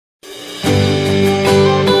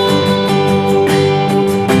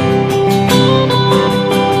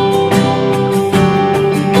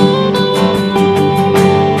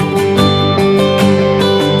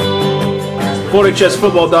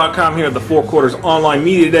4HSFootball.com here at the Four Quarters Online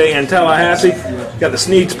Media Day in Tallahassee. Got the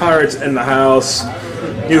Sneads Pirates in the house.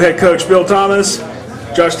 New head coach Bill Thomas,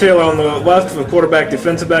 Josh Taylor on the left, the quarterback,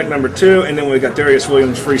 defensive back number 2, and then we got Darius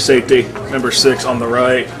Williams, free safety, number 6 on the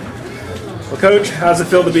right. Well, Coach, how's it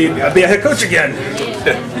feel to be a head coach again?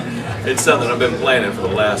 It's something I've been planning for the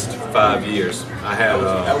last 5 years. I had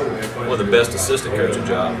one of the best assistant coaching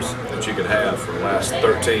jobs that you could have for the last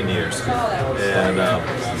 13 years. And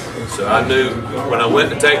so I knew when I went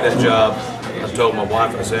to take that job, I told my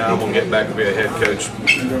wife, I said, I'm going to get back to be a head coach.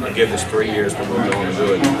 I'll give this 3 years, then we'll go on and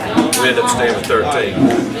do it. We ended up staying with 13.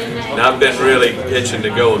 And I've been really itching to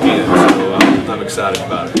go again, so I'm excited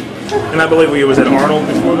about it. And I believe we was at Arnold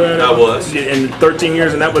before that? I was. In 13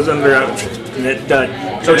 years, and that was under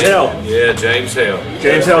Coach Hale. Yeah, James Hale.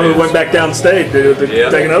 James Hale, who went back downstate to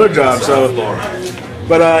take another job.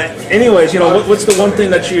 But anyways, what's the one thing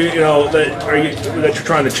that that you're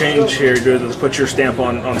trying to change here to put your stamp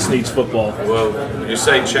on Sneads football? Well, when you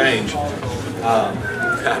say change,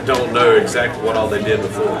 I don't know exactly what all they did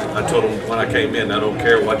before. I told them when I came in, I don't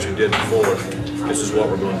care what you did before. This is what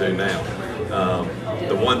we're going to do now.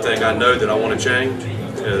 The one thing I know that I want to change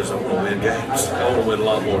is I want to win games. I want to win a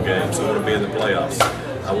lot more games. I want to be in the playoffs.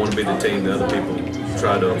 I want to be the team that other people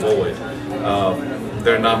try to avoid.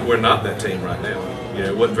 We're not that team right now.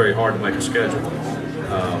 It wasn't very hard to make a schedule,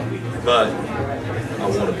 but I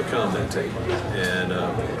want to become that team. And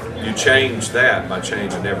you change that by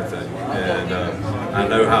changing everything. And I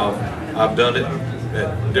know how I've done it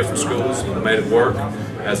at different schools and made it work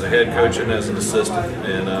as a head coach and as an assistant.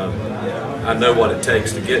 And I know what it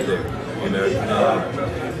takes to get there.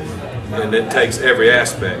 And it takes every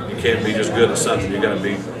aspect. You can't be just good at something. You got to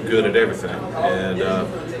be good at everything. And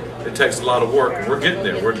it takes a lot of work, and we're getting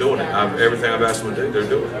there. We're doing it. Everything I've asked them to do, they're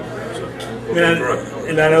doing it. So,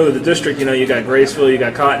 and I know the district. You got Graceville, you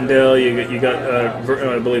got Cottondale, you got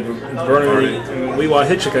I believe Vernon, and Weewa,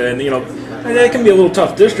 Hitchcock, and and that can be a little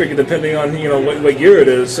tough district depending on what year it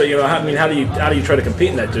is. So how do you try to compete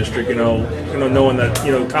in that district? Knowing that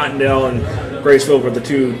Cottondale and Graceville were the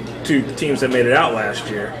two teams that made it out last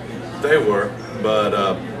year. They were, but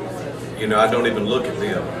I don't even look at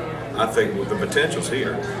them. I think the potential's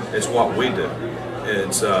here. It's what we do.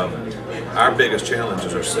 It's our biggest challenge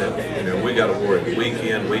is ourselves. We got to worry week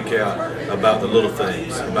in, week out about the little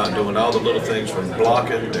things, about doing all the little things from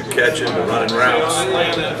blocking to catching to running routes,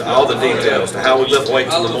 to all the details, to how we lift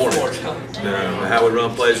weights in the morning, to how we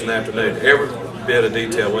run plays in the afternoon. Every bit of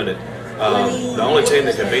detail in it. The only team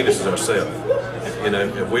that can beat us is ourselves.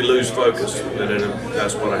 If we lose focus, then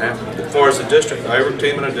that's what happens. As far as the district, every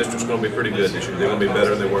team in our district is going to be pretty good this year. They're going to be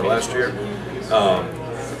better than they were last year.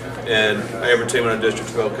 And every team in our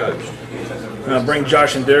district is well coached. Bring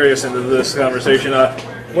Josh and Darius into this conversation.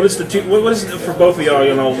 What is for both of y'all?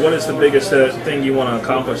 What is the biggest thing you want to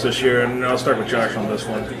accomplish this year? And I'll start with Josh on this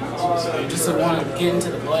one. Just want to get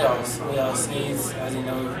into the playoffs. Sneads, as you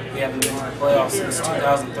know, we haven't been to the playoffs since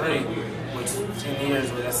 2003, which 10 years,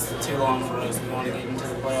 but that's too long for us. We want to get into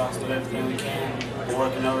the playoffs, do everything we can. We're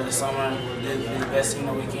working over the summer, do the best thing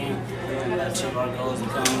that we can, achieve our goals,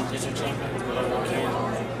 become district champions, whatever we can.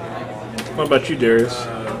 What about you, Darius?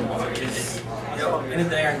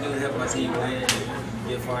 Anything I can do to help my team win,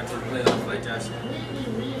 get far into the playoffs like Josh.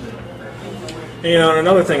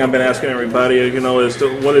 Another thing I've been asking everybody, is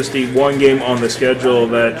what is the one game on the schedule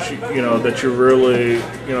that that you're really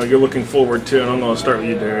you're looking forward to? And I'm going to start with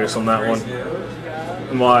you, Darius, on that one.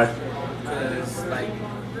 And why? Because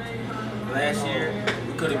last year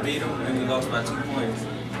we could have beat them and we lost by 2 points.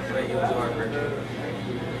 But it was heartbreaking.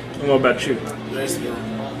 And what about you? Graceville,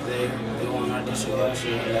 they won our district last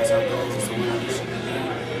year, and that's our goal is to win our district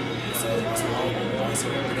again. So that's the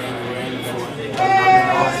game we're aiming for.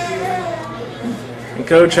 And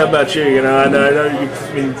Coach, how about you? I know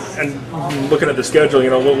and looking at the schedule,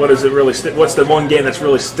 what is it really? What's the one game that's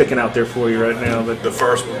really sticking out there for you right now? The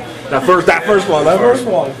first one. That first one. I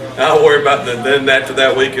don't worry about then after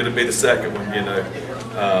that week it'll be the second one.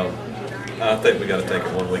 I think we got to take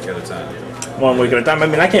it 1 week at a time. 1 week at a time.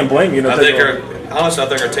 I can't blame you. Honestly, I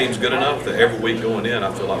think our team's good enough that every week going in,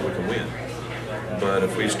 I feel like we can win. But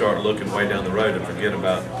if we start looking way down the road and forget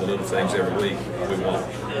about the little things every week, we won't.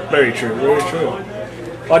 Very true. Very true.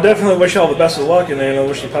 Well, I definitely wish you all the best of luck, and I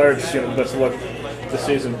wish the Pirates the best of luck this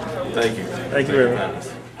season. Thank you. Thank you very much.